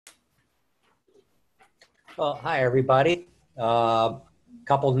Well, hi, everybody.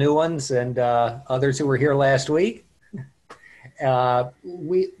 Couple new ones and others who were here last week.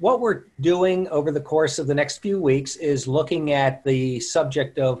 What we're doing over the course of the next few weeks is looking at the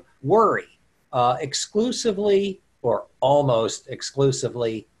subject of worry, exclusively or almost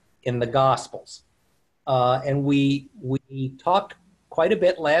exclusively in the Gospels. And we talked quite a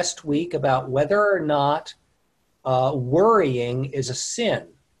bit last week about whether or not worrying is a sin.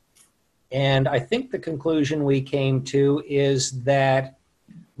 And I think the conclusion we came to is that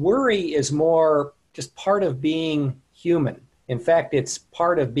worry is more just part of being human. In fact, it's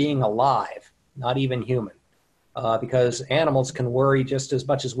part of being alive, not even human, because animals can worry just as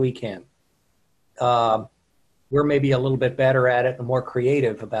much as we can. We're maybe a little bit better at it and more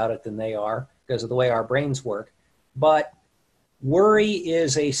creative about it than they are because of the way our brains work. But worry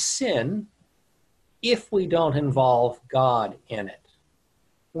is a sin if we don't involve God in it.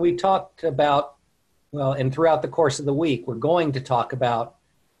 We talked about, well, and throughout the course of the week, we're going to talk about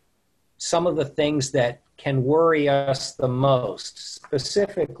some of the things that can worry us the most,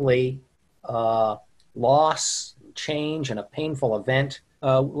 specifically loss, change, and a painful event.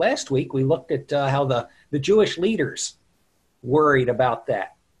 Last week, we looked at how the Jewish leaders worried about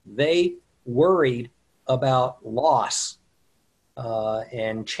that. They worried about loss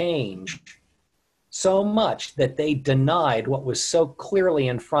and change so much that they denied what was so clearly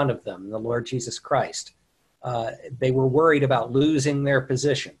in front of them, the Lord Jesus Christ. They were worried about losing their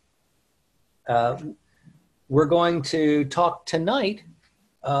position. We're going to talk tonight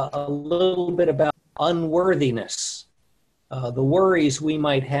a little bit about unworthiness, the worries we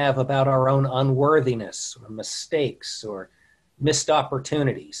might have about our own unworthiness or mistakes or missed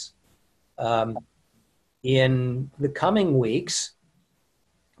opportunities. In the coming weeks,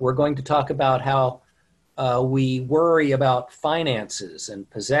 we're going to talk about how we worry about finances and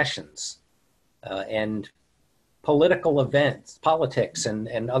possessions and political events, politics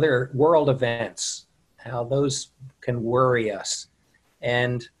and other world events, how those can worry us.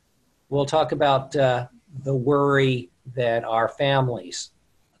 And we'll talk about the worry that our families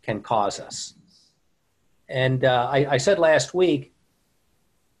can cause us. And I said last week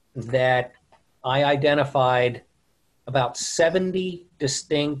that I identified about 70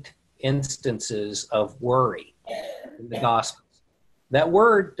 distinct instances of worry in the Gospels. That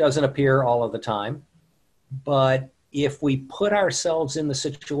word doesn't appear all of the time, but if we put ourselves in the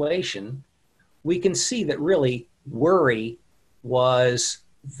situation, we can see that really worry was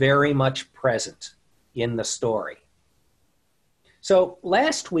very much present in the story. So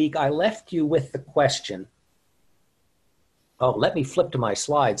last week, I left you with the question. Oh, let me flip to my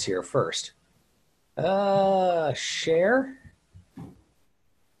slides here first. Share.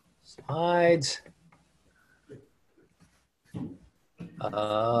 Slides. Good.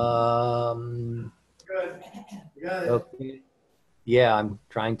 You got it. Okay. Yeah, I'm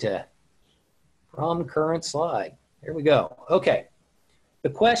trying to, from current slide. Here we go. Okay. The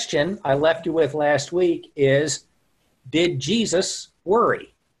question I left you with last week is, did Jesus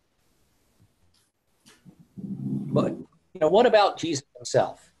worry? But, what about Jesus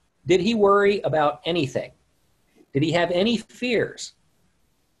himself? Did he worry about anything? Did he have any fears?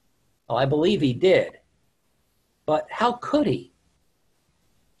 Well, I believe he did. But how could he?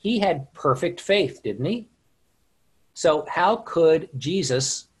 He had perfect faith, didn't he? So how could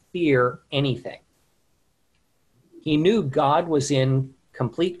Jesus fear anything? He knew God was in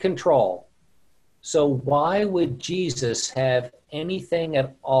complete control. So why would Jesus have anything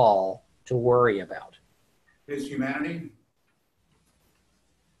at all to worry about? His humanity.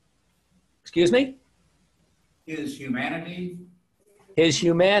 Excuse me? His humanity. His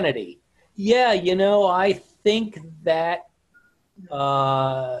humanity. Yeah, I think that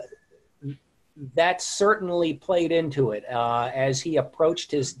that certainly played into it. As he approached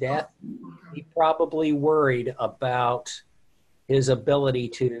his death, he probably worried about his ability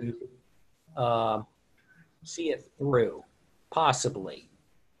to see it through, possibly.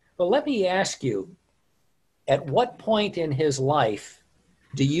 But let me ask you, at what point in his life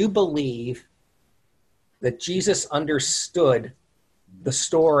do you believe that Jesus understood the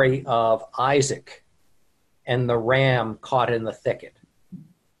story of Isaac and the ram caught in the thicket?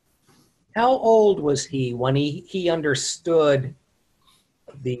 How old was he when he understood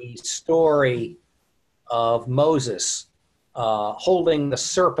the story of Moses holding the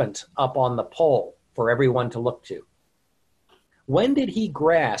serpent up on the pole for everyone to look to? When did he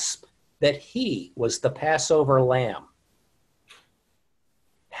grasp that he was the Passover lamb?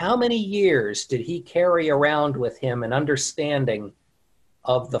 How many years did he carry around with him an understanding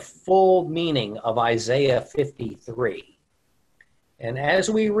of the full meaning of Isaiah 53? And as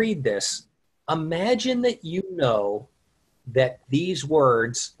we read this, Imagine that you know that these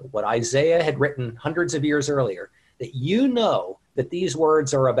words, what Isaiah had written hundreds of years earlier, that you know that these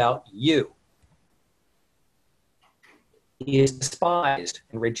words are about you. He is despised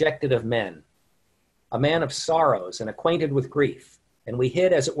and rejected of men, a man of sorrows and acquainted with grief, and we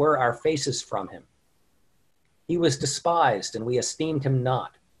hid, as it were, our faces from him. He was despised, and we esteemed him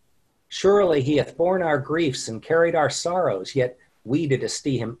not. Surely he hath borne our griefs and carried our sorrows, yet we did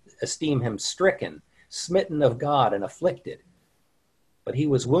esteem him stricken, smitten of God, and afflicted. But he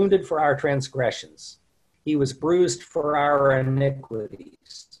was wounded for our transgressions. He was bruised for our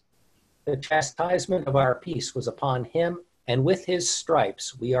iniquities. The chastisement of our peace was upon him, and with his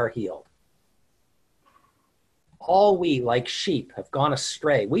stripes we are healed. All we, like sheep, have gone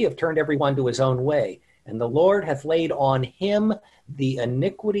astray. We have turned every one to his own way, and the Lord hath laid on him the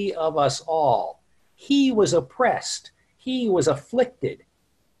iniquity of us all. He was oppressed, he was afflicted,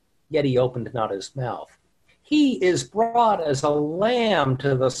 yet he opened not his mouth. He is brought as a lamb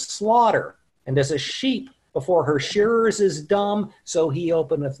to the slaughter, and as a sheep before her shearers is dumb, so he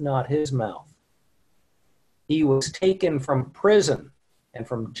openeth not his mouth. He was taken from prison and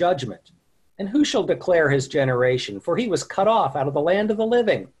from judgment. And who shall declare his generation? For he was cut off out of the land of the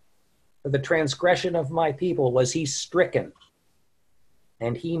living. For the transgression of my people was he stricken.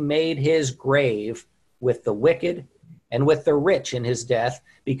 And he made his grave with the wicked and with the rich in his death,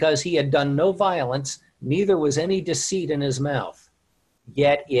 because he had done no violence, neither was any deceit in his mouth.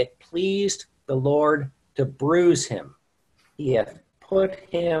 Yet it pleased the Lord to bruise him. He hath put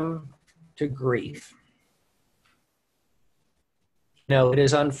him to grief. It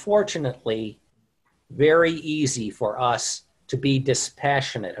is unfortunately very easy for us to be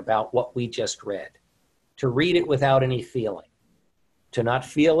dispassionate about what we just read, to read it without any feeling, to not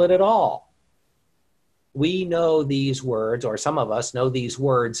feel it at all. We know these words, or some of us know these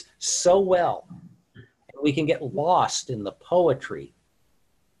words so well, and we can get lost in the poetry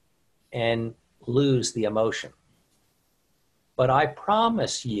and lose the emotion. But I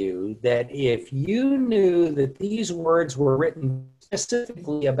promise you that if you knew that these words were written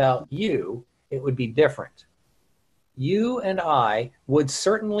specifically about you, it would be different. You and I would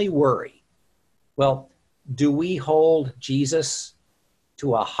certainly worry. Well, do we hold Jesus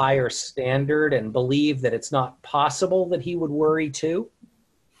to a higher standard and believe that it's not possible that he would worry too?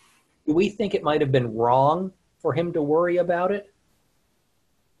 Do we think it might have been wrong for him to worry about it?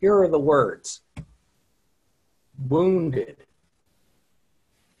 Here are the words: wounded,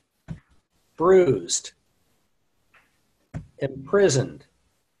 bruised, imprisoned,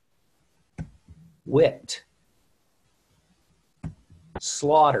 whipped,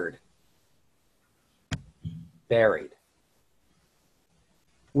 slaughtered, buried.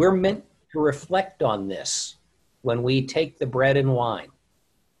 We're meant to reflect on this when we take the bread and wine.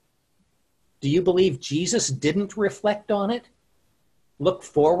 Do you believe Jesus didn't reflect on it? Look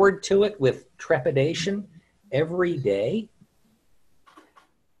forward to it with trepidation every day?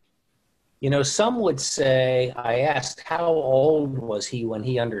 Some would say, I asked how old was he when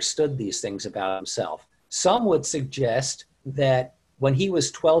he understood these things about himself. Some would suggest that when he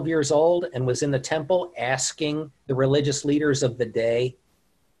was 12 years old and was in the temple asking the religious leaders of the day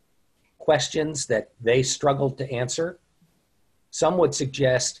questions that they struggled to answer, some would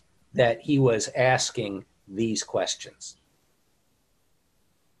suggest that he was asking these questions.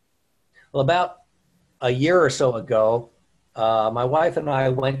 Well, about a year or so ago, my wife and I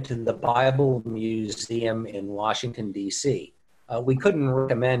went to the Bible Museum in Washington, D.C. We couldn't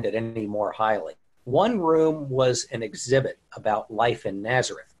recommend it any more highly. One room was an exhibit about life in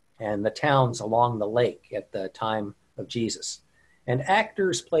Nazareth and the towns along the lake at the time of Jesus. And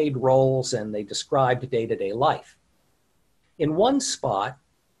actors played roles and they described day-to-day life. In one spot,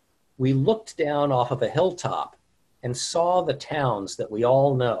 we looked down off of a hilltop and saw the towns that we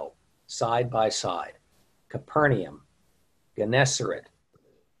all know side by side: Capernaum, Gennesaret,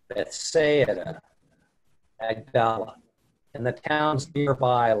 Bethsaida, Magdala, and the towns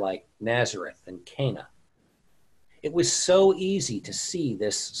nearby like Nazareth and Cana. It was so easy to see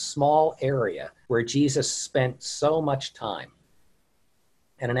this small area where Jesus spent so much time.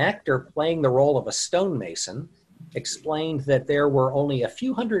 And an actor playing the role of a stonemason explained that there were only a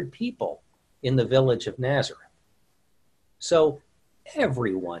few hundred people in the village of Nazareth. So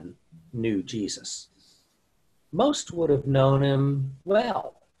everyone knew Jesus. Most would have known him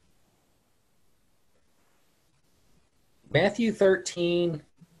well. Matthew 13,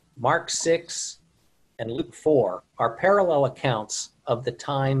 Mark 6, and Luke 4 are parallel accounts of the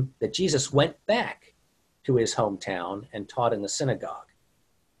time that Jesus went back to his hometown and taught in the synagogue.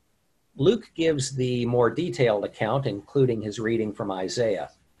 Luke gives the more detailed account, including his reading from Isaiah.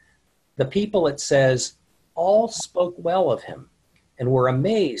 The people, it says, all spoke well of him and were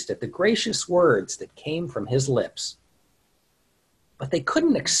amazed at the gracious words that came from his lips. But they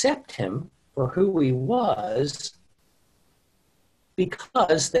couldn't accept him for who he was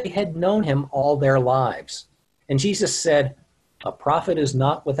because they had known him all their lives. And Jesus said, a prophet is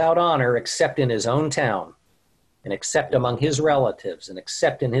not without honor except in his own town, and except among his relatives, and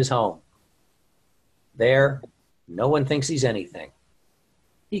except in his home. There, no one thinks he's anything.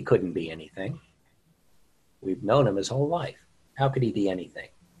 He couldn't be anything. We've known him his whole life. How could he be anything?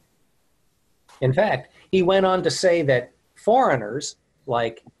 In fact, he went on to say that foreigners,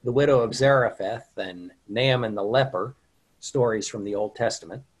 like the widow of Zarephath and Naaman the leper, stories from the Old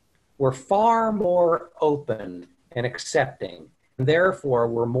Testament, were far more open and accepting, and therefore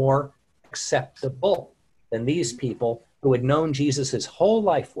were more acceptable than these people who had known Jesus his whole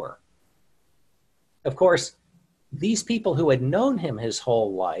life were. Of course, these people who had known him his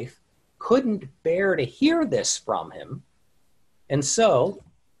whole life couldn't bear to hear this from him. And so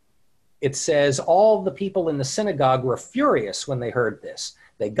it says all the people in the synagogue were furious when they heard this.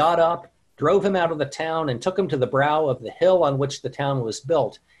 They got up, drove him out of the town, and took him to the brow of the hill on which the town was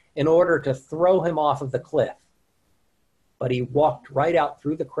built in order to throw him off of the cliff. But he walked right out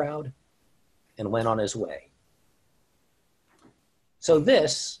through the crowd and went on his way. So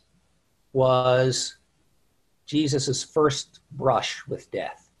this was Jesus' first brush with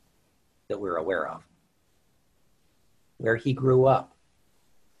death that we're aware of, where he grew up,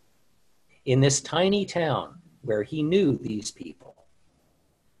 in this tiny town where he knew these people.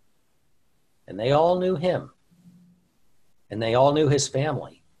 And they all knew him, and they all knew his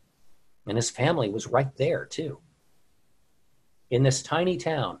family, and his family was right there too. In this tiny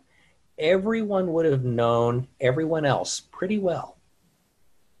town, everyone would have known everyone else pretty well.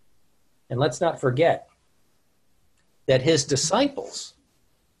 And let's not forget that his disciples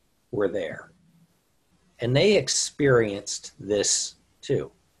were there, and they experienced this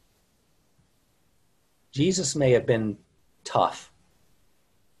too. Jesus may have been tough,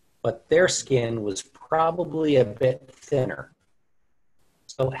 but their skin was probably a bit thinner.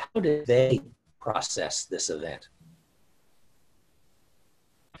 So how did they process this event?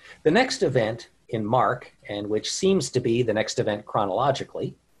 The next event in Mark, and which seems to be the next event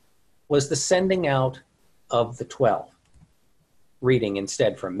chronologically, was the sending out of the 12. Reading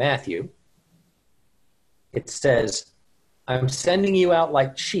instead from Matthew, it says, I'm sending you out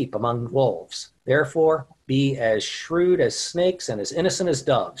like sheep among wolves. Therefore, be as shrewd as snakes and as innocent as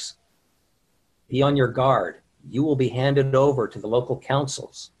doves. Be on your guard. You will be handed over to the local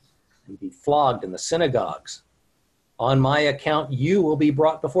councils and be flogged in the synagogues. On my account, you will be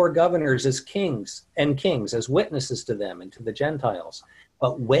brought before governors as kings, as witnesses to them and to the Gentiles.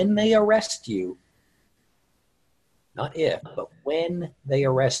 But when they arrest you, not if, but when they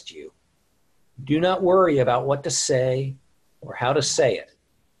arrest you, do not worry about what to say or how to say it.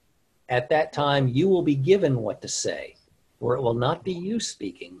 At that time, you will be given what to say, for it will not be you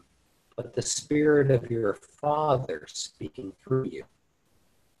speaking, but the Spirit of your Father speaking through you.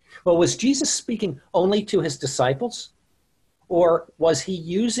 Well, was Jesus speaking only to his disciples? Or was he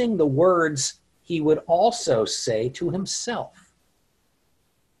using the words he would also say to himself?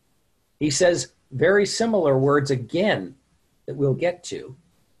 He says very similar words again that we'll get to.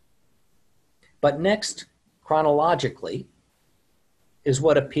 But next, chronologically, is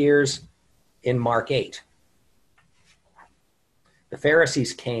what appears in Mark 8. The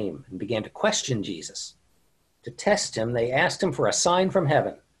Pharisees came and began to question Jesus. To test him, they asked him for a sign from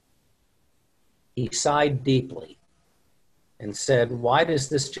heaven. He sighed deeply and said, why does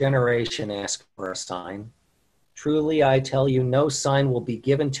this generation ask for a sign? Truly, I tell you, no sign will be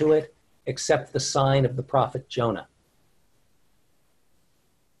given to it except the sign of the prophet Jonah.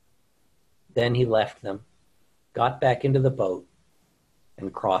 Then he left them, got back into the boat,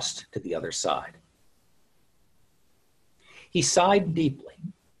 and crossed to the other side. He sighed deeply.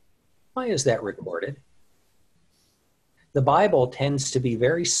 Why is that recorded? The Bible tends to be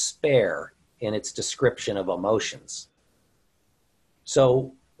very spare in its description of emotions.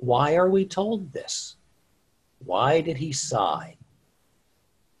 So why are we told this? Why did he sigh?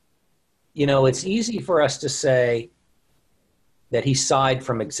 You know, it's easy for us to say that he sighed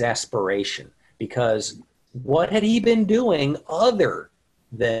from exasperation, because what had he been doing other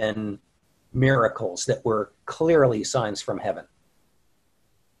than miracles that were clearly signs from heaven?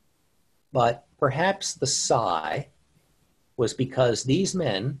 But perhaps the sigh was because these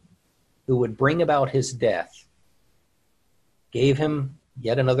men who would bring about his death gave him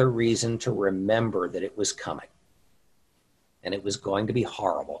yet another reason to remember that it was coming, and it was going to be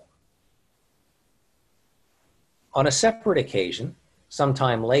horrible. On a separate occasion,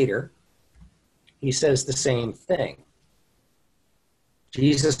 sometime later, he says the same thing.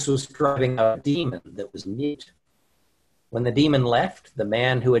 Jesus was driving out a demon that was mute. When the demon left, the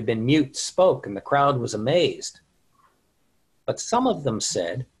man who had been mute spoke, and the crowd was amazed. But some of them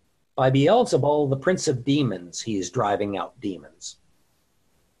said, "By Beelzebul, the prince of demons, he is driving out demons."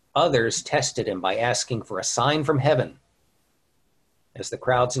 Others tested him by asking for a sign from heaven. As the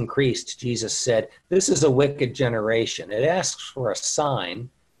crowds increased, Jesus said, "This is a wicked generation. It asks for a sign,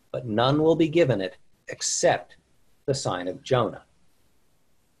 but none will be given it except the sign of Jonah."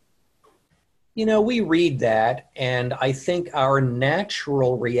 You know, we read that, and I think our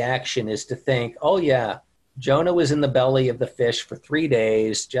natural reaction is to think, oh yeah, Jonah was in the belly of the fish for 3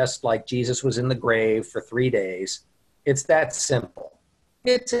 days, just like Jesus was in the grave for 3 days. It's that simple.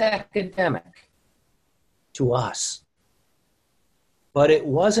 It's academic to us. But it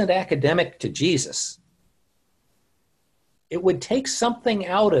wasn't academic to Jesus. It would take something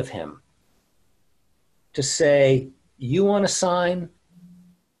out of him to say, you want a sign?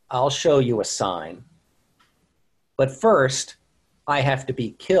 I'll show you a sign. But first, I have to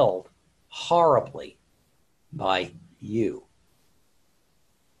be killed horribly by you.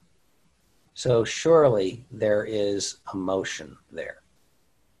 So surely there is emotion there.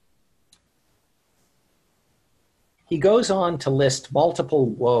 He goes on to list multiple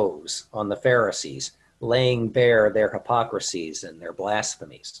woes on the Pharisees, laying bare their hypocrisies and their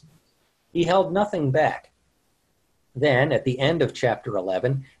blasphemies. He held nothing back. Then, at the end of chapter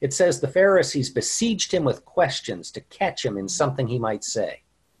 11, it says the Pharisees besieged him with questions to catch him in something he might say.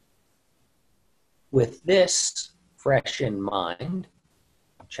 With this fresh in mind,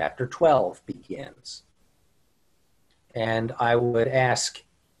 chapter 12 begins. And I would ask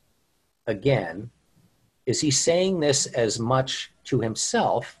again, is he saying this as much to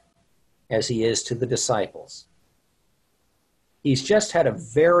himself as he is to the disciples? He's just had a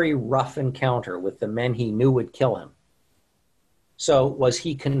very rough encounter with the men he knew would kill him. So was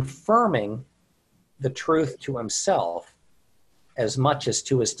he confirming the truth to himself as much as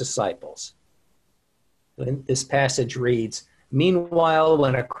to his disciples? This passage reads, "Meanwhile,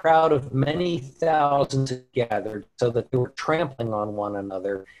 when a crowd of many thousands gathered so that they were trampling on one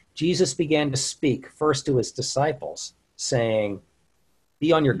another, Jesus began to speak first to his disciples, saying,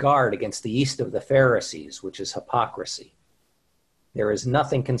 'Be on your guard against the yeast of the Pharisees, which is hypocrisy. There is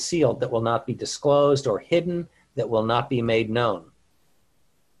nothing concealed that will not be disclosed, or hidden that will not be made known.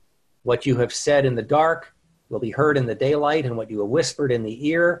 What you have said in the dark will be heard in the daylight, and what you have whispered in the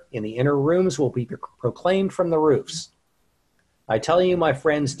ear in the inner rooms will be proclaimed from the roofs. I tell you, my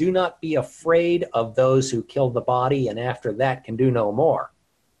friends, do not be afraid of those who kill the body and after that can do no more.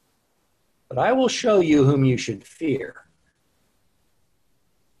 But I will show you whom you should fear.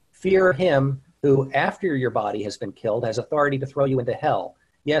 Fear him who, after your body has been killed, has authority to throw you into hell.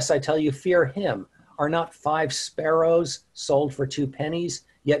 Yes, I tell you, fear him. Are not 5 sparrows sold for 2 pennies?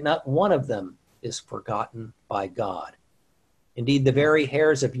 Yet not one of them is forgotten by God. Indeed, the very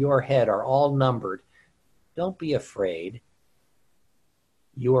hairs of your head are all numbered. Don't be afraid.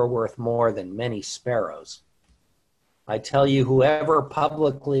 You are worth more than many sparrows. I tell you, whoever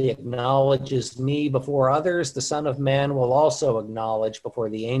publicly acknowledges me before others, the Son of Man will also acknowledge before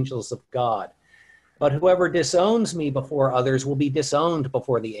the angels of God. But whoever disowns me before others will be disowned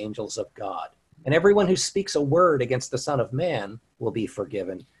before the angels of God. And everyone who speaks a word against the Son of Man will be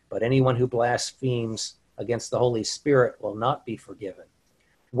forgiven, but anyone who blasphemes against the Holy Spirit will not be forgiven.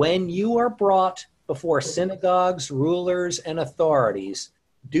 When you are brought before synagogues, rulers, and authorities,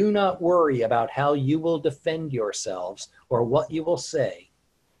 do not worry about how you will defend yourselves or what you will say,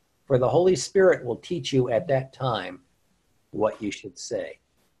 for the Holy Spirit will teach you at that time what you should say."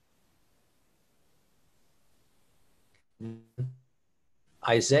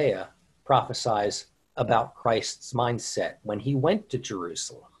 Isaiah prophesies about Christ's mindset when he went to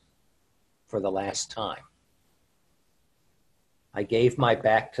Jerusalem for the last time. I gave my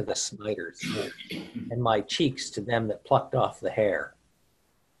back to the smiters and my cheeks to them that plucked off the hair.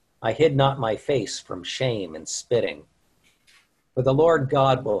 I hid not my face from shame and spitting. For the Lord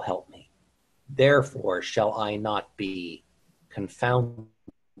God will help me. Therefore shall I not be confounded.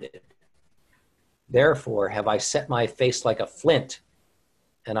 Therefore have I set my face like a flint,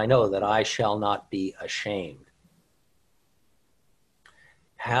 and I know that I shall not be ashamed.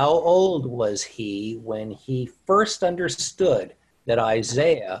 How old was he when he first understood that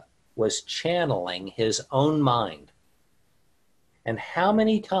Isaiah was channeling his own mind? And how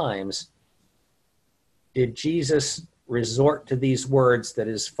many times did Jesus resort to these words that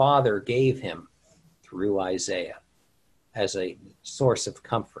his Father gave him through Isaiah as a source of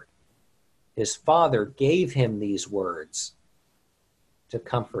comfort? His Father gave him these words to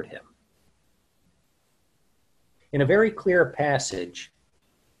comfort him. in a very clear passage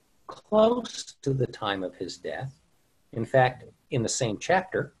close to the time of his death. In fact, in the same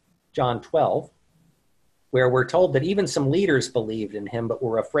chapter, John 12, where we're told that even some leaders believed in him but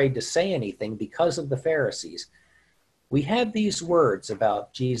were afraid to say anything because of the Pharisees. We have these words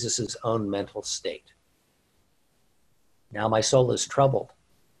about Jesus' own mental state. Now my soul is troubled.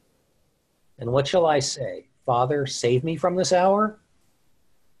 And what shall I say? Father, save me from this hour?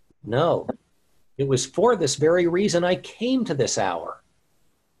 No, it was for this very reason I came to this hour.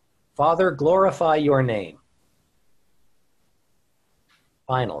 Father, glorify your name.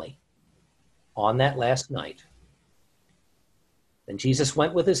 Finally, on that last night, then Jesus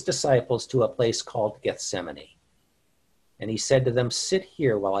went with his disciples to a place called Gethsemane. And he said to them, sit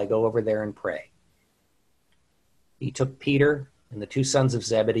here while I go over there and pray. He took Peter and the two sons of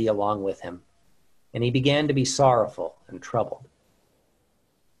Zebedee along with him, and he began to be sorrowful and troubled.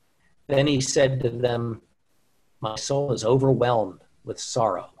 Then he said to them, my soul is overwhelmed with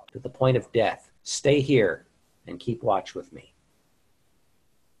sorrow to the point of death. Stay here and keep watch with me.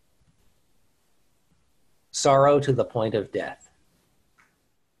 Sorrow to the point of death.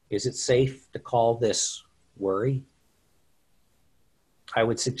 Is it safe to call this worry? I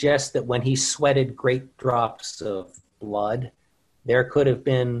would suggest that when he sweated great drops of blood, there could have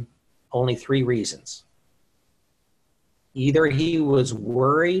been only three reasons. Either he was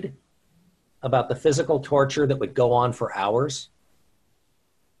worried about the physical torture that would go on for hours,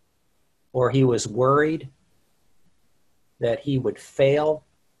 or he was worried that he would fail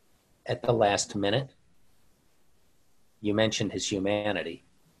at the last minute. You mentioned his humanity.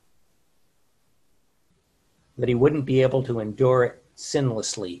 That he wouldn't be able to endure it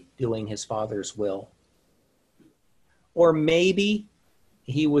sinlessly, doing his Father's will. Or maybe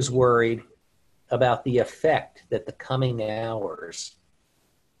he was worried about the effect that the coming hours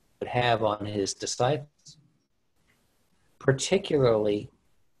would have on his disciples, particularly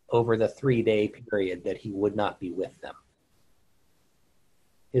over the 3-day period that he would not be with them.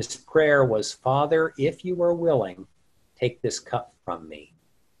 His prayer was, Father, if you are willing, take this cup from me.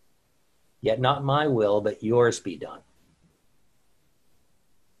 Yet not my will, but yours be done.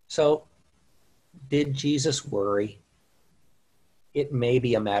 So, did Jesus worry? It may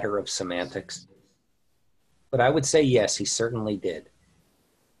be a matter of semantics, but I would say yes, he certainly did.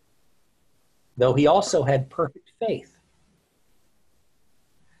 Though he also had perfect faith.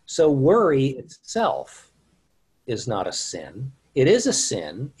 So worry itself is not a sin. It is a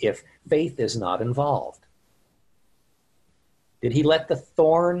sin if faith is not involved. Did he let the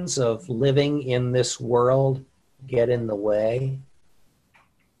thorns of living in this world get in the way?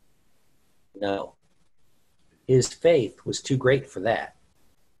 No. His faith was too great for that.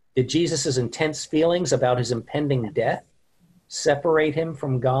 Did Jesus' intense feelings about his impending death separate him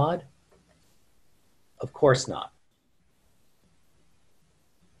from God? Of course not.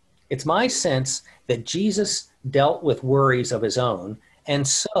 It's my sense that Jesus dealt with worries of his own and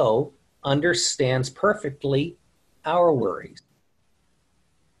so understands perfectly our worries.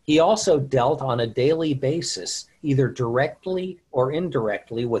 He also dealt on a daily basis, either directly or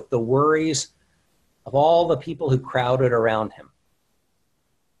indirectly, with the worries of all the people who crowded around him.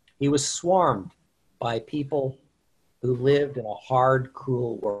 He was swarmed by people who lived in a hard,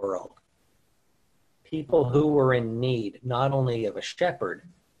 cruel world. People who were in need not only of a shepherd,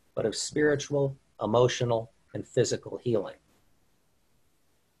 but of spiritual, emotional, and physical healing.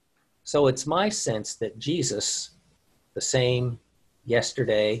 So it's my sense that Jesus, the same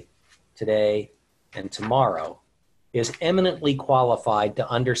yesterday, today, and tomorrow, is eminently qualified to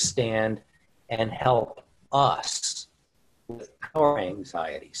understand and help us with our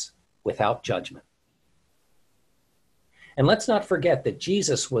anxieties without judgment. And let's not forget that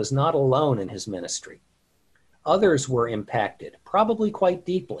Jesus was not alone in his ministry. Others were impacted, probably quite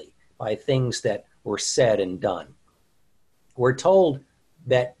deeply, by things that were said and done. We're told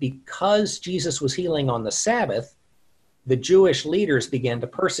that because Jesus was healing on the Sabbath, the Jewish leaders began to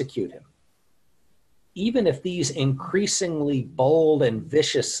persecute him. Even if these increasingly bold and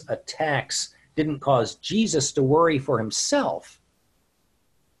vicious attacks didn't cause Jesus to worry for himself,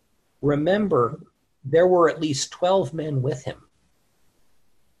 remember, there were at least 12 men with him.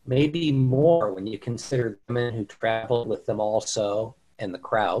 Maybe more when you consider the men who traveled with them also and the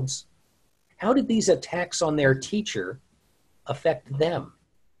crowds. How did these attacks on their teacher affect them?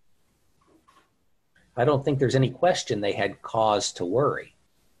 I don't think there's any question they had cause to worry.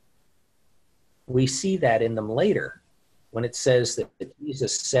 We see that in them later when it says that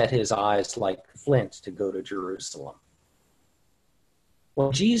Jesus set his eyes like flint to go to Jerusalem.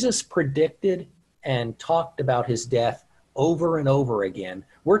 When Jesus predicted and talked about his death over and over again,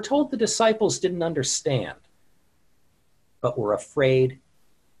 we're told the disciples didn't understand. but were afraid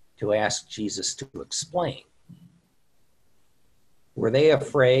to ask Jesus to explain. Were they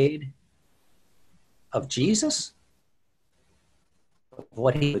afraid of Jesus? Of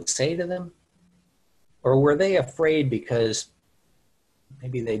what he would say to them? Or were they afraid because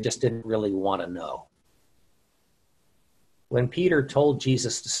maybe they just didn't really want to know? When Peter told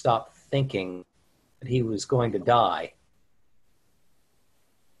Jesus to stop thinking that he was going to die,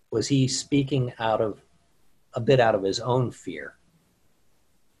 was he speaking a bit out of his own fear?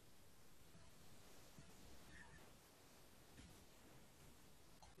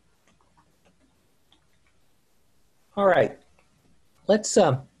 All right, let's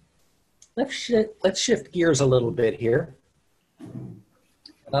shift gears a little bit here. And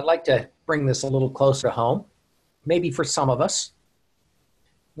I'd like to bring this a little closer to home, maybe for some of us.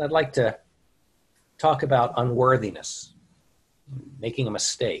 And I'd like to talk about unworthiness, making a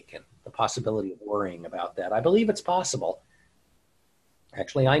mistake, and the possibility of worrying about that. I believe it's possible.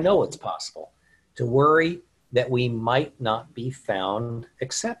 Actually, I know it's possible to worry that we might not be found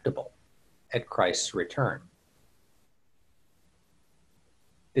acceptable at Christ's return.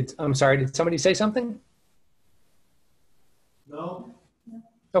 I'm sorry, did somebody say something? No.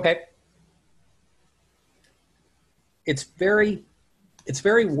 Okay. It's very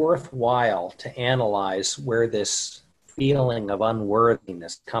worthwhile to analyze where this feeling of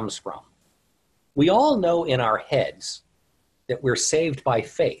unworthiness comes from. We all know in our heads that we're saved by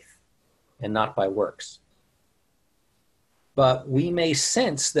faith and not by works. But we may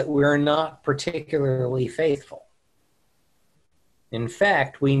sense that we're not particularly faithful. In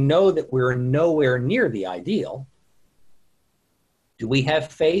fact, we know that we're nowhere near the ideal. Do we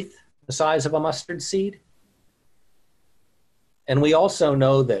have faith the size of a mustard seed? And we also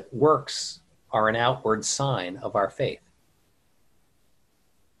know that works are an outward sign of our faith.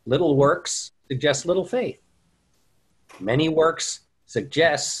 Little works suggest little faith. Many works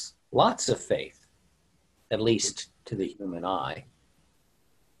suggests lots of faith, at least to the human eye.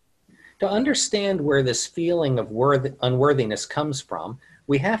 To understand where this feeling of unworthiness comes from,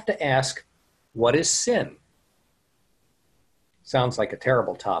 we have to ask, what is sin? Sounds like a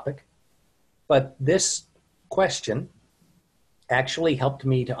terrible topic, but this question actually helped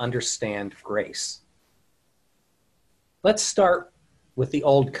me to understand grace. Let's start with the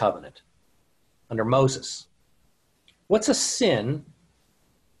Old Covenant under Moses. What's a sin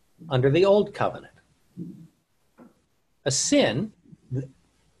under the Old Covenant? A sin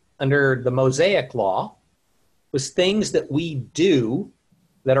under the Mosaic law was things that we do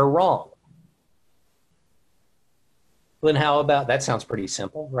that are wrong. Then how about, that sounds pretty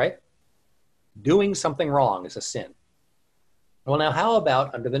simple, right? Doing something wrong is a sin. Well, now how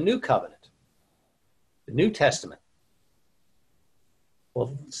about under the New Covenant, the New Testament?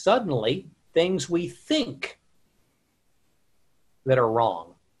 Well, suddenly things we think that are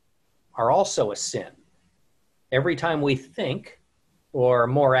wrong are also a sin. Every time we think, or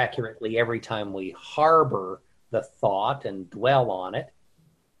more accurately, every time we harbor the thought and dwell on it,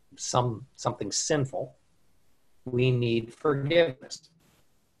 something sinful, we need forgiveness.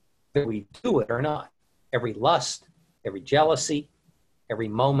 Whether we do it or not. Every lust, every jealousy, every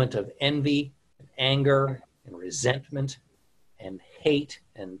moment of envy and anger and resentment and hate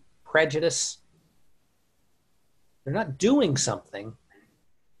and prejudice, they're not doing something,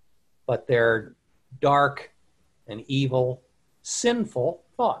 but they're dark and evil, sinful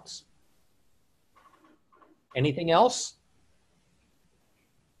thoughts. Anything else?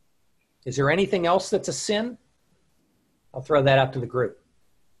 Is there anything else that's a sin? I'll throw that out to the group.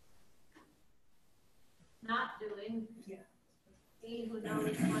 Not doing. Yeah. He who knows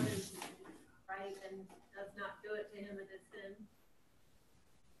what is right and does not do it to him it is sin.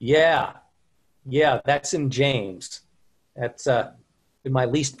 Yeah, that's in James. That's my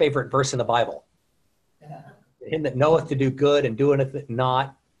least favorite verse in the Bible. Yeah. Him that knoweth to do good and doeth it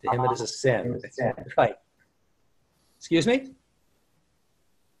not, to him it is a sin. Right. Excuse me?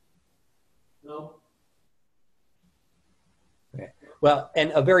 No. Okay. Well,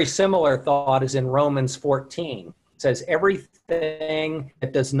 and a very similar thought is in Romans 14. It says, everything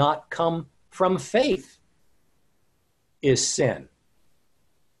that does not come from faith is sin.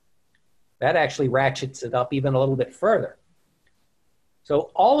 That actually ratchets it up even a little bit further.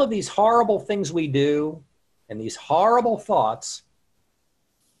 So all of these horrible things we do and these horrible thoughts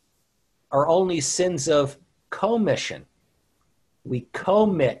are only sins of commission. We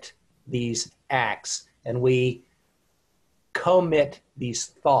commit these acts and we commit these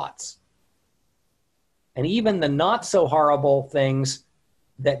thoughts. And even the not so horrible things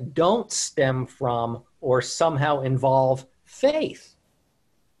that don't stem from or somehow involve faith,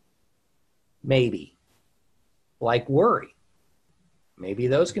 maybe like worry. Maybe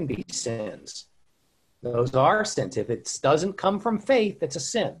those can be sins. Those are sins. If it doesn't come from faith, it's a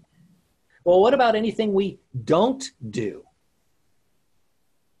sin. Well, what about anything we don't do?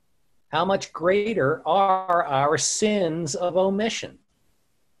 How much greater are our sins of omission?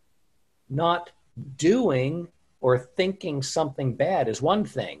 Not doing or thinking something bad is one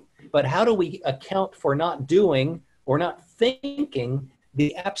thing, but how do we account for not doing or not thinking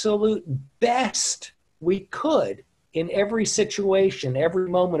the absolute best we could in every situation, every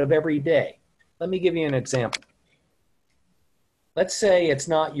moment of every day? Let me give you an example. Let's say it's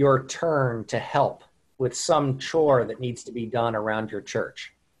not your turn to help with some chore that needs to be done around your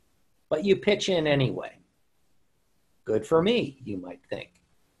church, but you pitch in anyway. Good for me, you might think.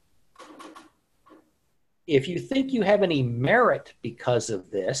 If you think you have any merit because of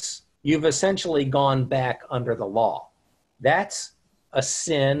this, you've essentially gone back under the law. That's a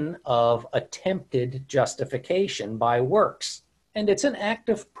sin of attempted justification by works, and it's an act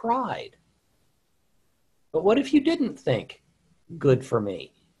of pride. But what if you didn't think, good for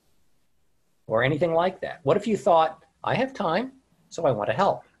me, or anything like that? What if you thought, I have time, so I want to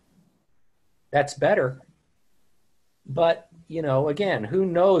help? That's better. But, again, who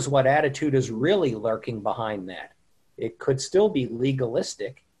knows what attitude is really lurking behind that? It could still be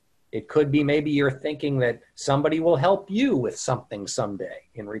legalistic. It could be maybe you're thinking that somebody will help you with something someday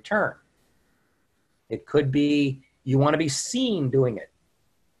in return. It could be you want to be seen doing it.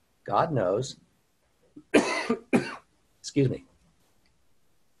 God knows. Excuse me.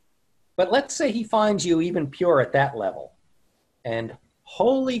 But let's say he finds you even pure at that level and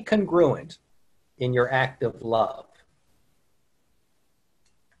wholly congruent in your act of love.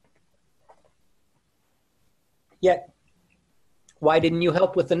 Yet, why didn't you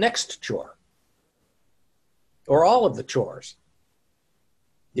help with the next chore? Or all of the chores?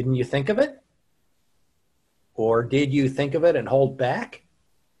 Didn't you think of it? Or did you think of it and hold back?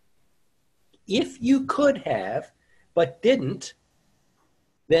 If you could have, but didn't,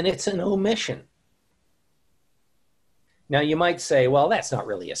 then it's an omission. Now you might say, well, that's not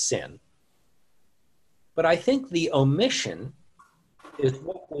really a sin. But I think the omission is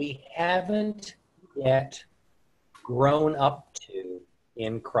what we haven't yet grown up to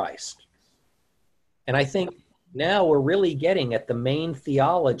in Christ. And I think now we're really getting at the main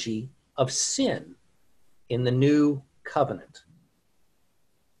theology of sin in the new covenant.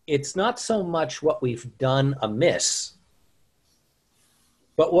 It's not so much what we've done amiss,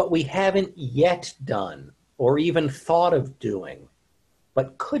 but what we haven't yet done or even thought of doing,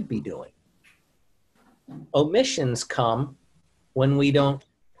 but could be doing. Omissions come when we don't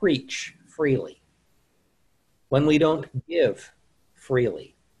preach freely, when we don't give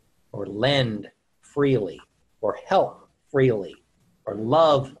freely, or lend freely, or help freely, or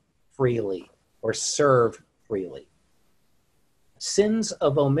love freely, or serve freely. Sins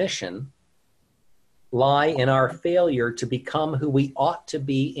of omission lie in our failure to become who we ought to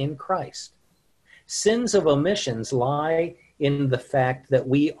be in Christ. Sins of omissions lie in the fact that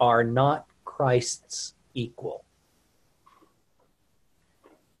we are not Christ's equal.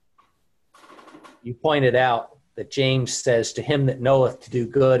 You pointed out that James says, to him that knoweth to do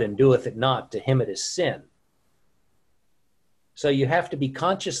good and doeth it not, to him it is sin. So you have to be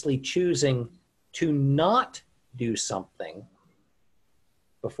consciously choosing to not do something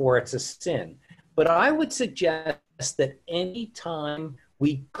before it's a sin. But I would suggest that any time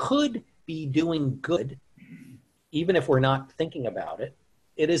we could be doing good, even if we're not thinking about it,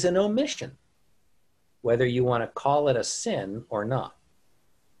 it is an omission, whether you want to call it a sin or not.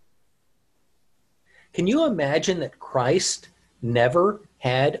 Can you imagine that Christ never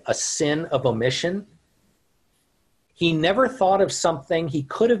had a sin of omission? He never thought of something he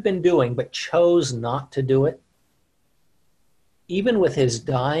could have been doing but chose not to do it. Even with his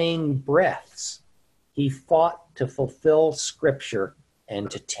dying breaths, he fought to fulfill Scripture and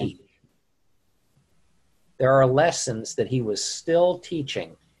to teach. There are lessons that he was still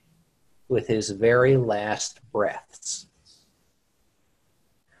teaching with his very last breaths.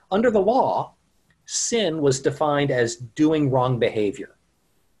 Under the law, sin was defined as doing wrong behavior.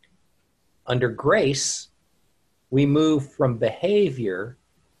 Under grace, we move from behavior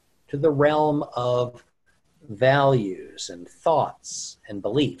to the realm of values and thoughts and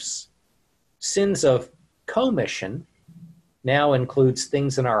beliefs. Sins of commission now includes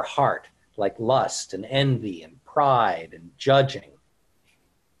things in our heart like lust and envy and pride and judging,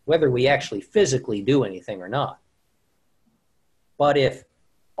 whether we actually physically do anything or not. But if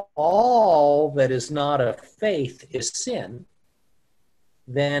all that is not of faith is sin,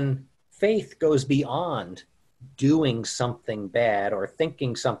 then faith goes beyond doing something bad or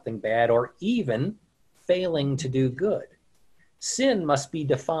thinking something bad or even failing to do good. Sin must be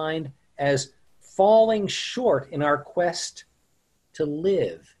defined as falling short in our quest to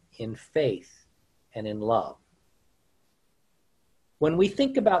live in faith and in love. When we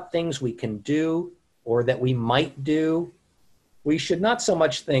think about things we can do or that we might do, we should not so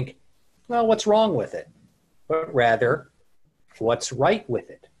much think, well, what's wrong with it? But rather, what's right with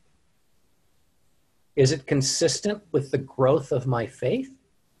it? Is it consistent with the growth of my faith?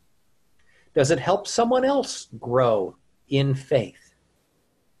 Does it help someone else grow in faith?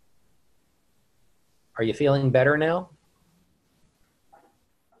 Are you feeling better now?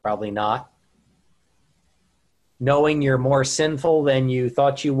 Probably not. Knowing you're more sinful than you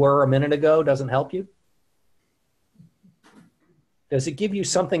thought you were a minute ago doesn't help you? Does it give you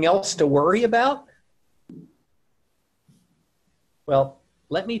something else to worry about? Well,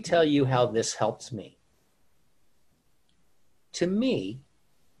 let me tell you how this helps me. To me,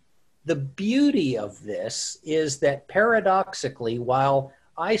 the beauty of this is that paradoxically, while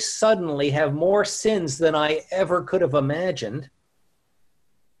I suddenly have more sins than I ever could have imagined,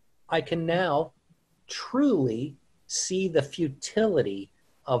 I can now truly see the futility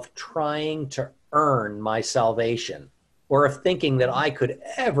of trying to earn my salvation or of thinking that I could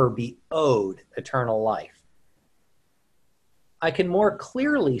ever be owed eternal life. I can more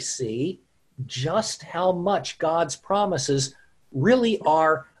clearly see just how much God's promises really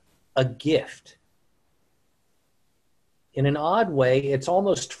are a gift. In an odd way, it's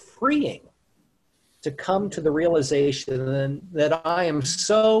almost freeing to come to the realization that I am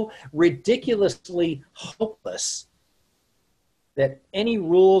so ridiculously hopeless that any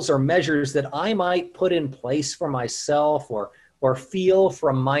rules or measures that I might put in place for myself or feel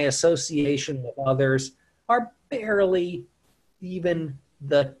from my association with others are barely even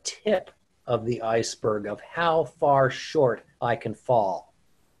the tip of the iceberg of how far short I can fall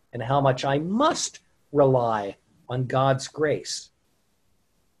and how much I must rely on God's grace.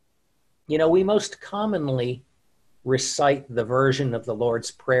 You know, we most commonly recite the version of the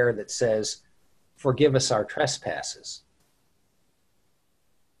Lord's Prayer that says, "Forgive us our trespasses."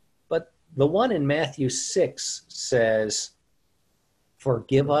 But the one in Matthew 6 says,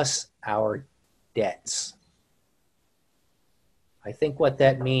 "Forgive us our debts." I think what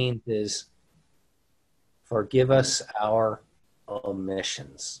that means is, forgive us our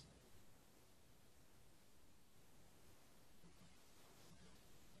omissions.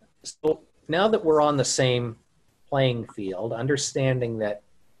 So now that we're on the same playing field, understanding that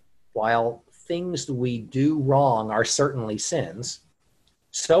while things we do wrong are certainly sins,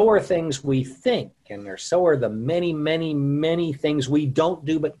 so are things we think, and so are the many, many, many things we don't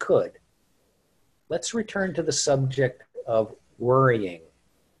do but could. Let's return to the subject of worrying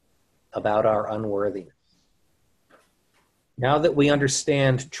about our unworthiness. Now that we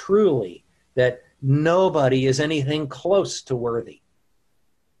understand truly that nobody is anything close to worthy,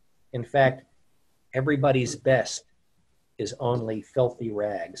 in fact, everybody's best is only filthy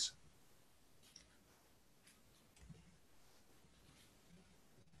rags.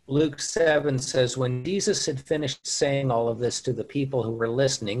 Luke 7 says, when Jesus had finished saying all of this to the people who were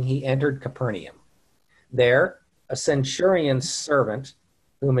listening, he entered Capernaum. There, a centurion's servant,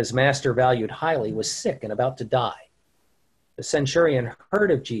 whom his master valued highly, was sick and about to die. The centurion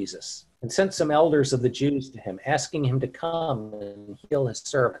heard of Jesus and sent some elders of the Jews to him, asking him to come and heal his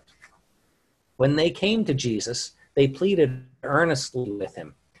servant. When they came to Jesus, they pleaded earnestly with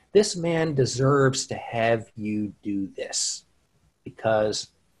him, "This man deserves to have you do this,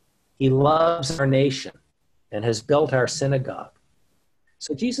 because he loves our nation and has built our synagogue."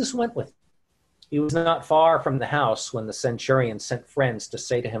 So Jesus went with him. He was not far from the house when the centurion sent friends to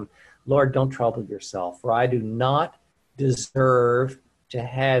say to him, "Lord, don't trouble yourself, for I do not deserve to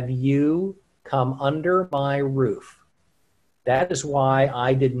have you come under my roof. That is why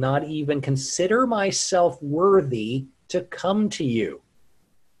I did not even consider myself worthy to come to you.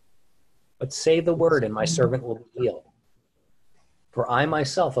 But say the word, and my servant will be healed. For I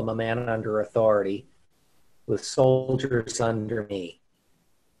myself am a man under authority, with soldiers under me.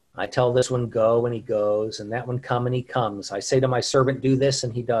 I tell this one, go, and he goes, and that one, come, and he comes. I say to my servant, do this,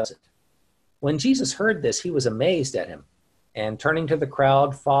 and he does it." When Jesus heard this, he was amazed at him. And turning to the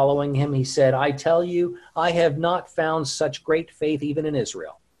crowd following him, he said, "I tell you, I have not found such great faith even in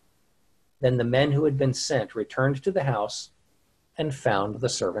Israel." Then the men who had been sent returned to the house and found the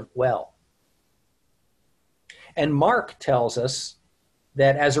servant well. And Mark tells us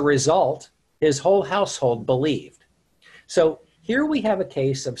that as a result, his whole household believed. So here we have a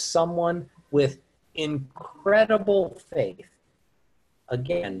case of someone with incredible faith,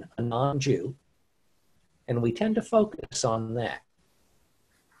 again, a non-Jew, and we tend to focus on that.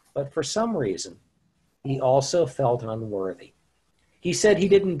 But for some reason, he also felt unworthy. He said he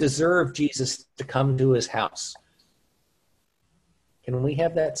didn't deserve Jesus to come to his house. Can we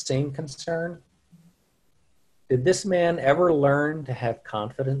have that same concern? Did this man ever learn to have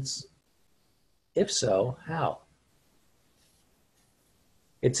confidence? If so, how?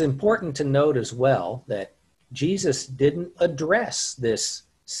 It's important to note as well that Jesus didn't address this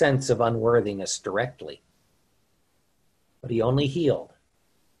sense of unworthiness directly, but he only healed.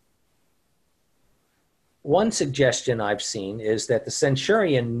 One suggestion I've seen is that the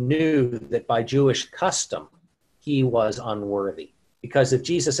centurion knew that by Jewish custom, he was unworthy, because if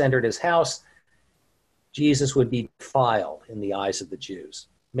Jesus entered his house, Jesus would be defiled in the eyes of the Jews.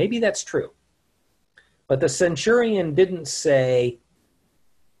 Maybe that's true. But the centurion didn't say,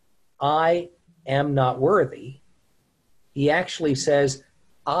 I am not worthy. He actually says,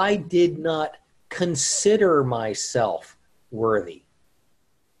 I did not consider myself worthy.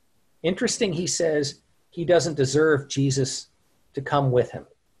 Interesting, he says he doesn't deserve Jesus to come with him.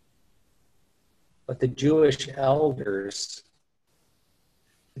 But the Jewish elders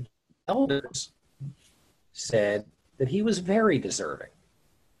said that he was very deserving.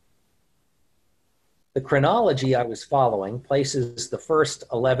 The chronology I was following places the first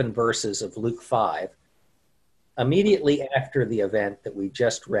 11 verses of Luke 5 immediately after the event that we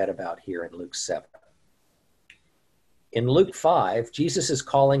just read about here in Luke 7. In Luke 5, Jesus is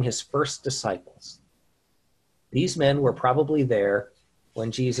calling his first disciples. These men were probably there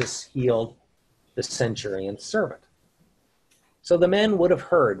when Jesus healed the centurion's servant. So the men would have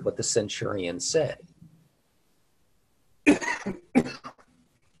heard what the centurion said.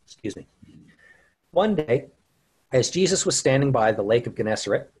 Excuse me. One day, as Jesus was standing by the lake of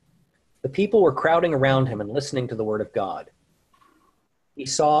Gennesaret, the people were crowding around him and listening to the word of God. He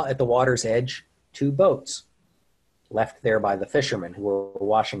saw at the water's edge 2 boats, left there by the fishermen who were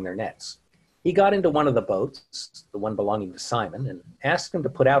washing their nets. He got into one of the boats, the one belonging to Simon, and asked him to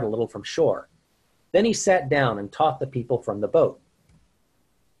put out a little from shore. Then he sat down and taught the people from the boat.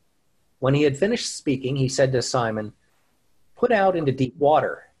 When he had finished speaking, he said to Simon, "Put out into deep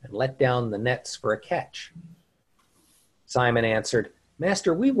water and let down the nets for a catch." Simon answered,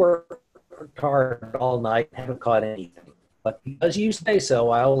 "Master, we worked hard all night and haven't caught anything. But because you say so,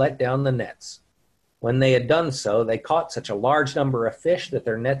 I'll let down the nets." When they had done so, they caught such a large number of fish that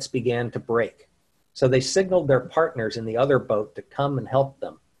their nets began to break. So they signaled their partners in the other boat to come and help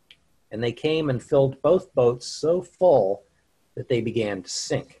them. And they came and filled both boats so full that they began to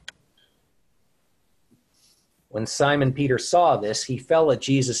sink. When Simon Peter saw this, he fell at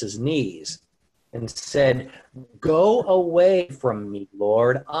Jesus' knees and said, "Go away from me,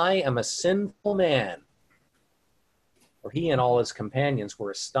 Lord. I am a sinful man." For he and all his companions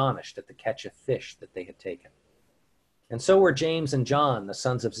were astonished at the catch of fish that they had taken. And so were James and John, the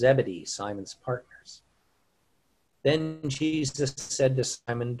sons of Zebedee, Simon's partners. Then Jesus said to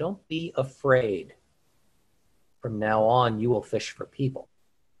Simon, "Don't be afraid. From now on, you will fish for people."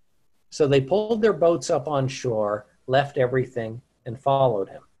 So they pulled their boats up on shore, left everything, and followed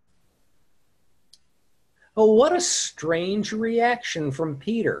him. Oh, what a strange reaction from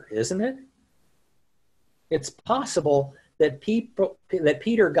Peter, isn't it? It's possible that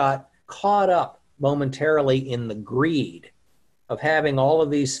Peter got caught up momentarily in the greed of having all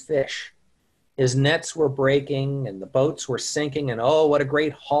of these fish. His nets were breaking and the boats were sinking, and oh, what a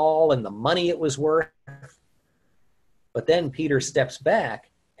great haul and the money it was worth. But then Peter steps back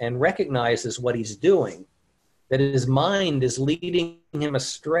and recognizes what he's doing, that his mind is leading him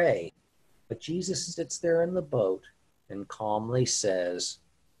astray. But Jesus sits there in the boat and calmly says,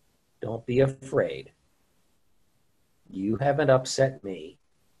 "Don't be afraid. You haven't upset me.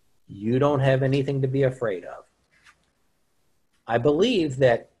 You don't have anything to be afraid of." I believe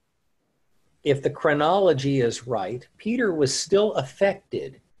that if the chronology is right, Peter was still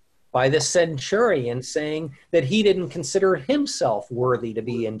affected by the centurion saying that he didn't consider himself worthy to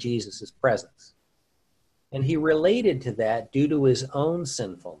be in Jesus' presence. And he related to that due to his own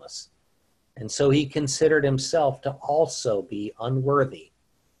sinfulness. And so he considered himself to also be unworthy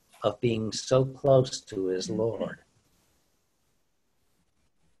of being so close to his Lord.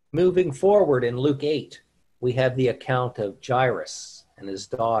 Moving forward in Luke 8, we have the account of Jairus and his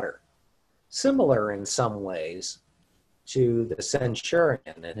daughter, similar in some ways to the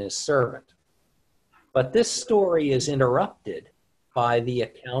centurion and his servant. But this story is interrupted by the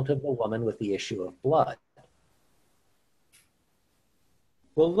account of the woman with the issue of blood.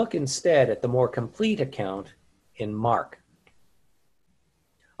 We'll look instead at the more complete account in Mark.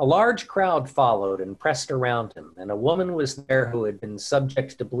 A large crowd followed and pressed around him, and a woman was there who had been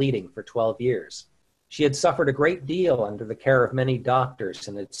subject to bleeding for 12 years. She had suffered a great deal under the care of many doctors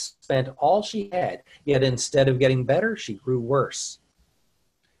and had spent all she had, yet instead of getting better, she grew worse.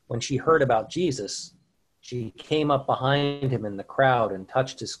 When she heard about Jesus, she came up behind him in the crowd and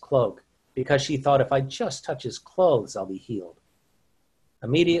touched his cloak, because she thought, if I just touch his clothes, I'll be healed.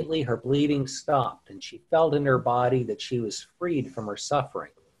 Immediately her bleeding stopped, and she felt in her body that she was freed from her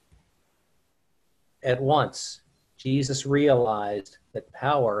suffering. At once, Jesus realized that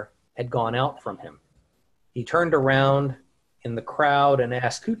power had gone out from him. He turned around in the crowd and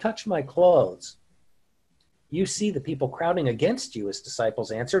asked, "Who touched my clothes?" "You see the people crowding against you," his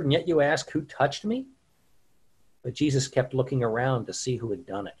disciples answered, "and yet you ask, 'Who touched me?'" But Jesus kept looking around to see who had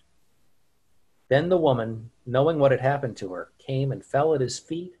done it. Then the woman, knowing what had happened to her, came and fell at his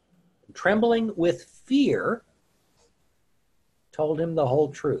feet, and trembling with fear, told him the whole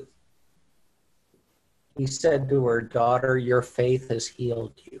truth. He said to her, "Daughter, your faith has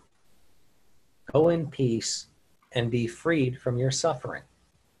healed you. Go in peace and be freed from your suffering."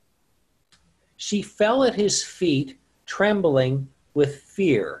 She fell at his feet, trembling with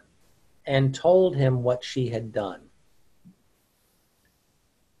fear, and told him what she had done.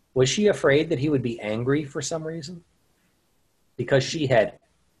 Was she afraid that he would be angry for some reason? Because she had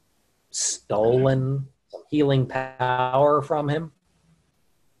stolen some healing power from him?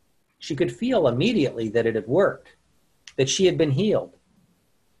 She could feel immediately that it had worked, that she had been healed.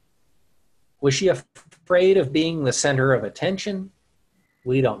 Was she afraid of being the center of attention?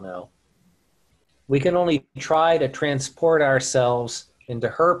 We don't know. We can only try to transport ourselves into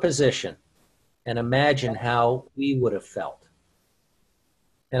her position and imagine how we would have felt.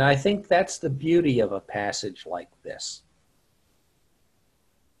 And I think that's the beauty of a passage like this,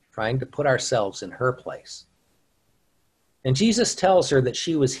 trying to put ourselves in her place. And Jesus tells her that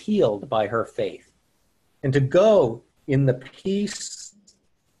she was healed by her faith and to go in the peace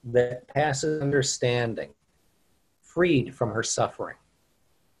that passes understanding, freed from her suffering.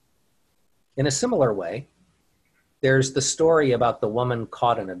 In a similar way, there's the story about the woman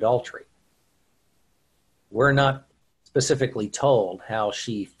caught in adultery. We're not specifically told how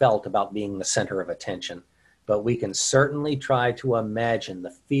she felt about being the center of attention, but we can certainly try to imagine the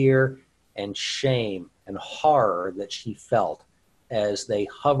fear and shame and horror that she felt as they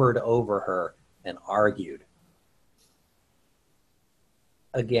hovered over her and argued.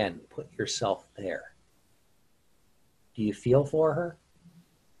 Again, put yourself there. Do you feel for her?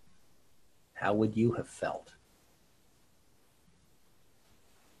 How would you have felt?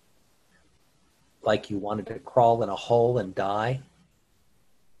 Like you wanted to crawl in a hole and die?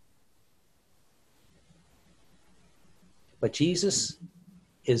 But Jesus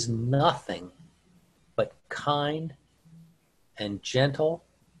is nothing but kind and gentle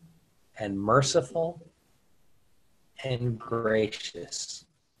and merciful and gracious.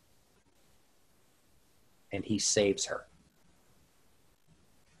 And he saves her.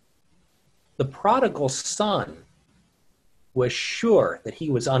 The prodigal son was sure that he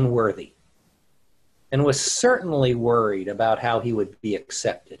was unworthy and was certainly worried about how he would be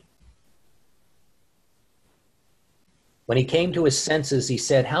accepted. When he came to his senses, he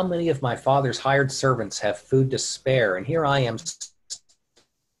said, "How many of my father's hired servants have food to spare, and here I am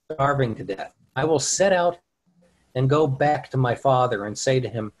starving to death? I will set out and go back to my father and say to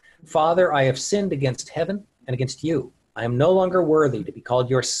him, 'Father, I have sinned against heaven and against you. I am no longer worthy to be called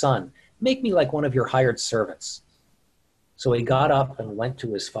your son. Make me like one of your hired servants.' So he got up and went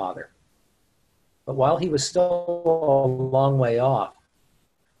to his father. But while he was still a long way off,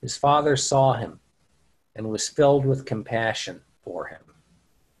 his father saw him and was filled with compassion for him.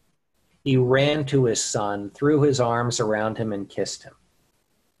 He ran to his son, threw his arms around him, and kissed him."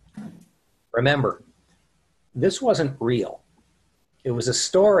 Remember, this wasn't real. It was a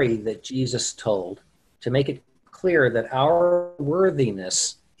story that Jesus told to make it clear that our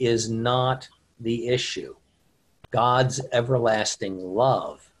worthiness is not the issue. God's everlasting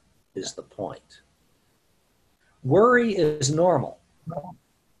love is the point. Worry is normal,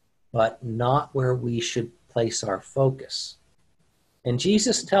 but not where we should place our focus. And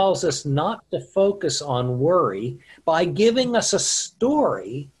Jesus tells us not to focus on worry by giving us a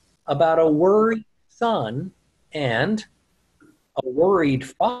story about a worried son and a worried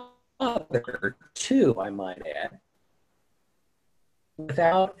father, too, I might add,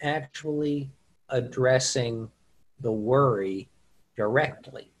 without actually addressing the worry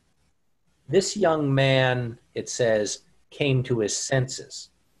directly. This young man, it says, came to his senses,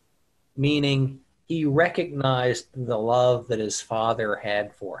 meaning he recognized the love that his father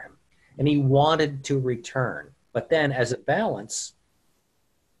had for him, and he wanted to return. But then, as a balance,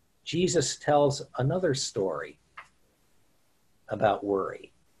 Jesus tells another story about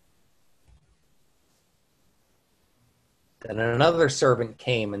worry. Then another servant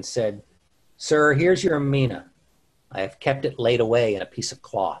came and said, Sir, here's your mina. I have kept it laid away in a piece of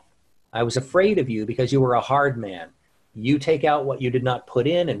cloth. I was afraid of you because you were a hard man. You take out what you did not put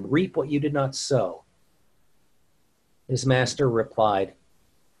in and reap what you did not sow. His master replied,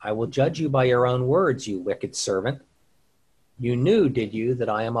 I will judge you by your own words, you wicked servant. You knew, did you, that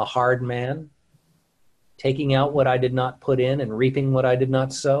I am a hard man, taking out what I did not put in and reaping what I did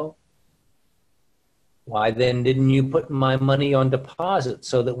not sow? Why then didn't you put my money on deposit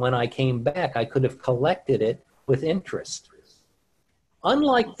so that when I came back I could have collected it with interest?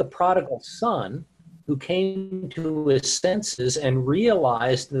 Unlike the prodigal son, who came to his senses and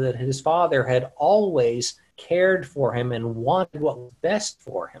realized that his father had always cared for him and wanted what was best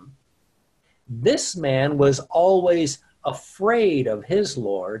for him, this man was always afraid of his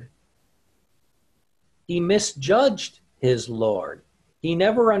Lord. He misjudged his Lord. He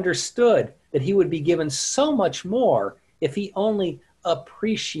never understood that he would be given so much more if he only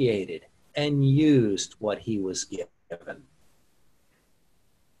appreciated and used what he was given.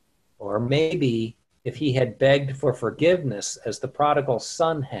 Or maybe if he had begged for forgiveness as the prodigal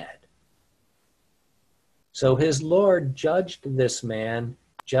son had. So his Lord judged this man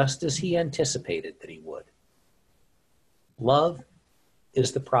just as he anticipated that he would. Love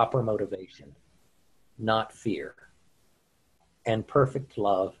is the proper motivation, not fear. And perfect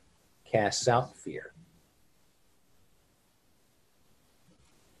love casts out fear.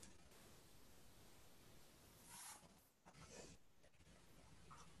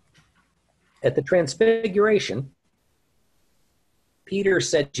 At the Transfiguration, Peter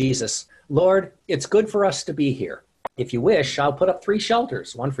said to Jesus, Lord, it's good for us to be here. If you wish, I'll put up 3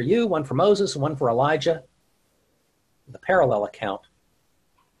 shelters, one for you, one for Moses, and one for Elijah. The parallel account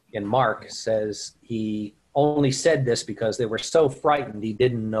in Mark says he only said this because they were so frightened he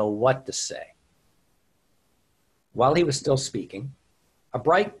didn't know what to say. While he was still speaking, a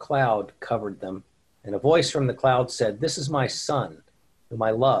bright cloud covered them, and a voice from the cloud said, This is my son, whom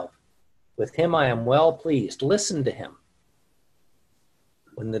I love. With him I am well pleased. Listen to him.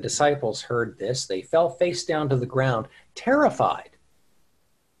 When the disciples heard this, they fell face down to the ground, terrified.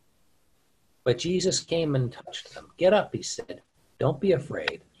 But Jesus came and touched them. Get up, he said. Don't be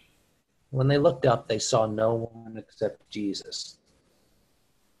afraid. When they looked up, they saw no one except Jesus.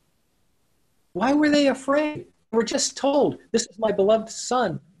 Why were they afraid? They were just told, this is my beloved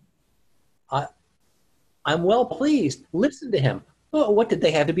son. I'm well pleased. Listen to him. Oh, what did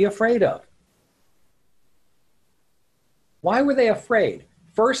they have to be afraid of? Why were they afraid?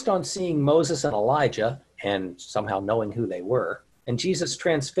 First, on seeing Moses and Elijah and somehow knowing who they were, and Jesus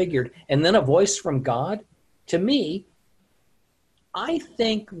transfigured, and then a voice from God. To me, I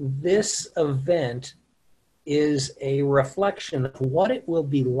think this event is a reflection of what it will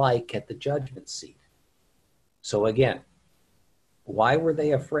be like at the judgment seat. So again, why were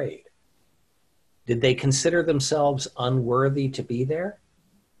they afraid? Did they consider themselves unworthy to be there?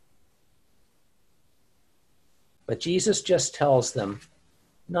 But Jesus just tells them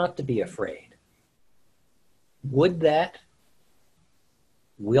not to be afraid. Would that,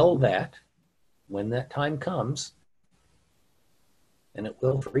 will that, when that time comes, and it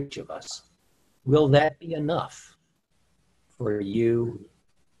will for each of us, will that be enough for you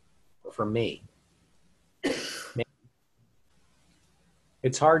or for me?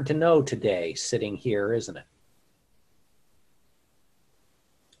 It's hard to know today sitting here, isn't it?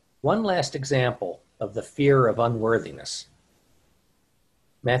 One last example of the fear of unworthiness.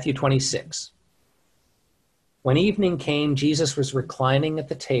 Matthew 26. When evening came, Jesus was reclining at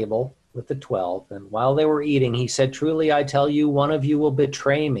the table with the 12, and while they were eating, he said, Truly, I tell you, one of you will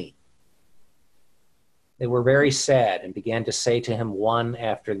betray me. They were very sad and began to say to him one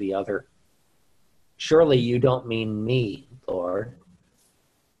after the other, Surely you don't mean me, Lord.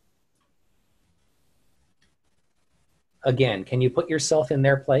 Again, can you put yourself in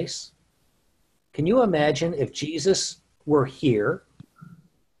their place? Can you imagine if Jesus were here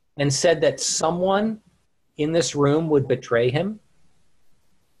and said that someone in this room would betray him?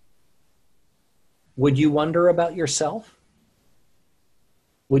 Would you wonder about yourself?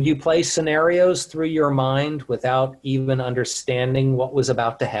 Would you play scenarios through your mind without even understanding what was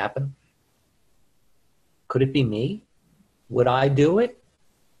about to happen? Could it be me? Would I do it?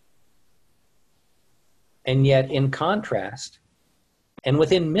 And yet, in contrast, and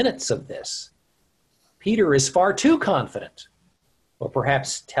within minutes of this, Peter is far too confident, or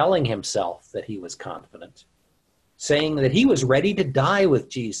perhaps telling himself that he was confident, saying that he was ready to die with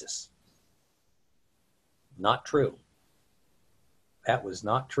Jesus. Not true. That was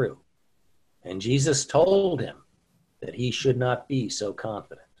not true. And Jesus told him that he should not be so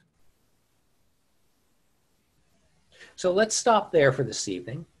confident. So let's stop there for this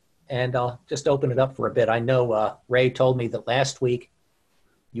evening, and I'll just open it up for a bit. I know Ray told me that last week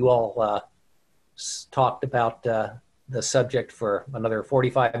you all talked about the subject for another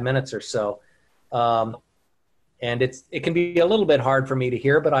 45 minutes or so. And it can be a little bit hard for me to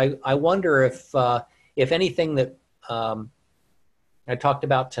hear, but I wonder if anything that I talked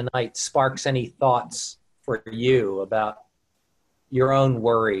about tonight sparks any thoughts for you about your own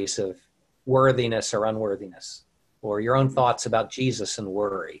worries of worthiness or unworthiness, or your own thoughts about Jesus and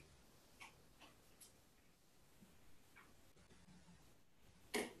worry.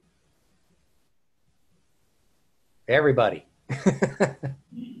 Everybody.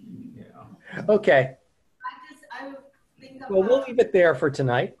 Okay. I would think of, Well, we'll leave it there for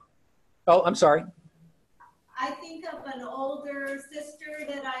tonight. Oh, I'm sorry. I think of an older sister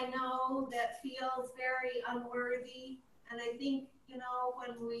that I know that feels very unworthy. And I think, you know,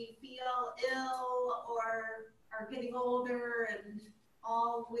 when we feel ill or are getting older and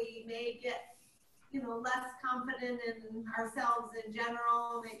all, we may get, you know, less confident in ourselves in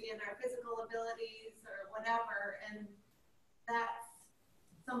general, maybe in our physical abilities or whatever. And that's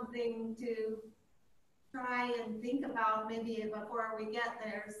something to try and think about maybe before we get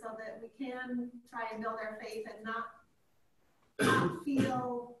there, so that we can try and build our faith and not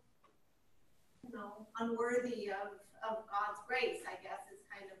feel, you know, unworthy of God's grace, I guess, is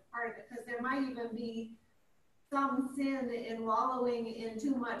kind of part of it. Because there might even be some sin in wallowing in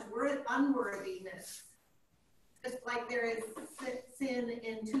too much unworthiness. Just like there is sin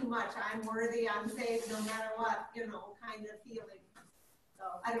in too much, I'm worthy, I'm saved no matter what, you know, kind of feeling. So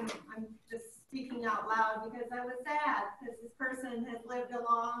I don't know, I'm just speaking out loud because I was sad, because this person has lived a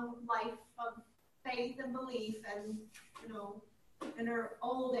long life of faith and belief, and, you know, in her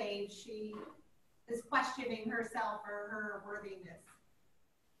old age, she is questioning herself or her worthiness.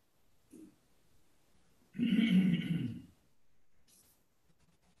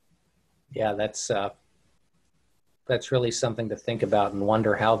 Yeah, that's really something to think about and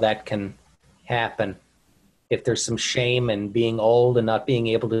wonder how that can happen. If there's some shame in being old and not being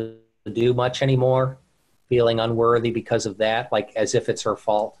able to do much anymore, feeling unworthy because of that, like as if it's her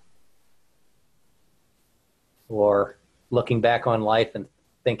fault. Or looking back on life and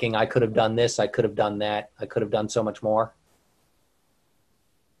thinking, I could have done this, I could have done that, I could have done so much more.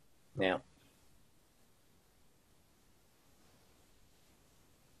 Yeah.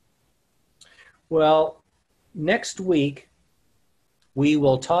 Well, next week, we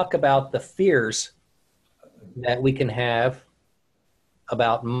will talk about the fears that we can have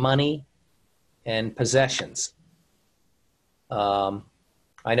about money and possessions. I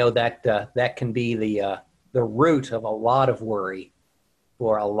know that that can be the root of a lot of worry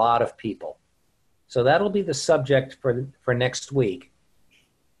for a lot of people. So that'll be the subject for next week.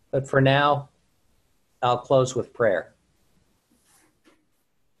 But for now, I'll close with prayer.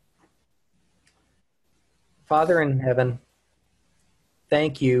 Father in heaven,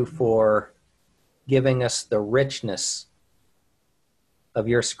 thank you for giving us the richness of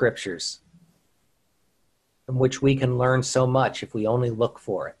your scriptures, from which we can learn so much if we only look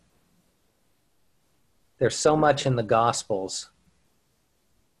for it. There's so much in the Gospels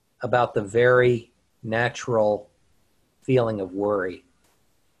about the very natural feeling of worry.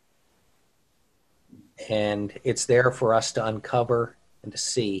 And it's there for us to uncover and to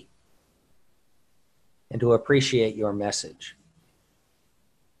see and to appreciate your message.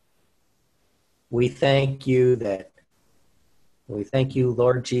 We thank you,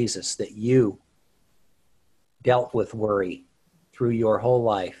 Lord Jesus, that you dealt with worry through your whole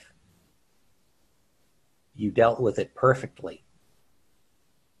life. You dealt with it perfectly.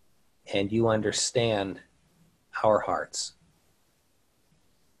 And you understand our hearts.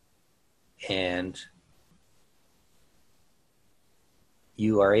 And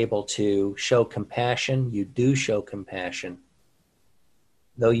you are able to show compassion. You do show compassion.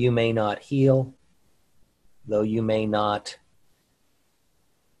 Though you may not heal, though you may not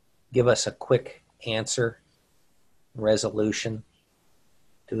give us a quick answer, resolution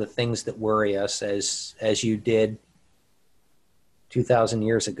to the things that worry us as you did 2,000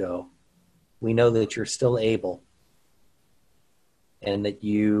 years ago, we know that you're still able and that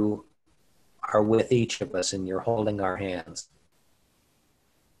you are with each of us and you're holding our hands.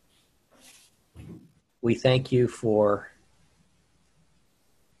 We thank you for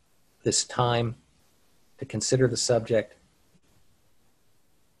this time to consider the subject,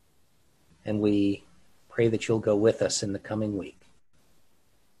 and we pray that you'll go with us in the coming week.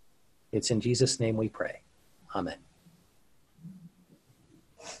 It's in Jesus' name we pray. Amen.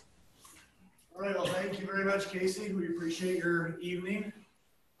 All right, well, thank you very much, Casey. We appreciate your evening,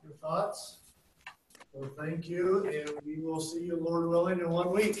 your thoughts. Well, thank you, and we will see you, Lord willing, in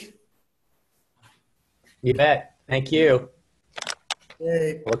 1 week. You bet. Thank you.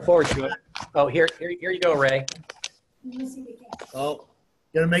 Hey. Look forward to it. Oh, here you go, Ray. Oh,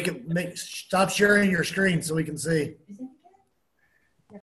 gotta stop sharing your screen so we can see.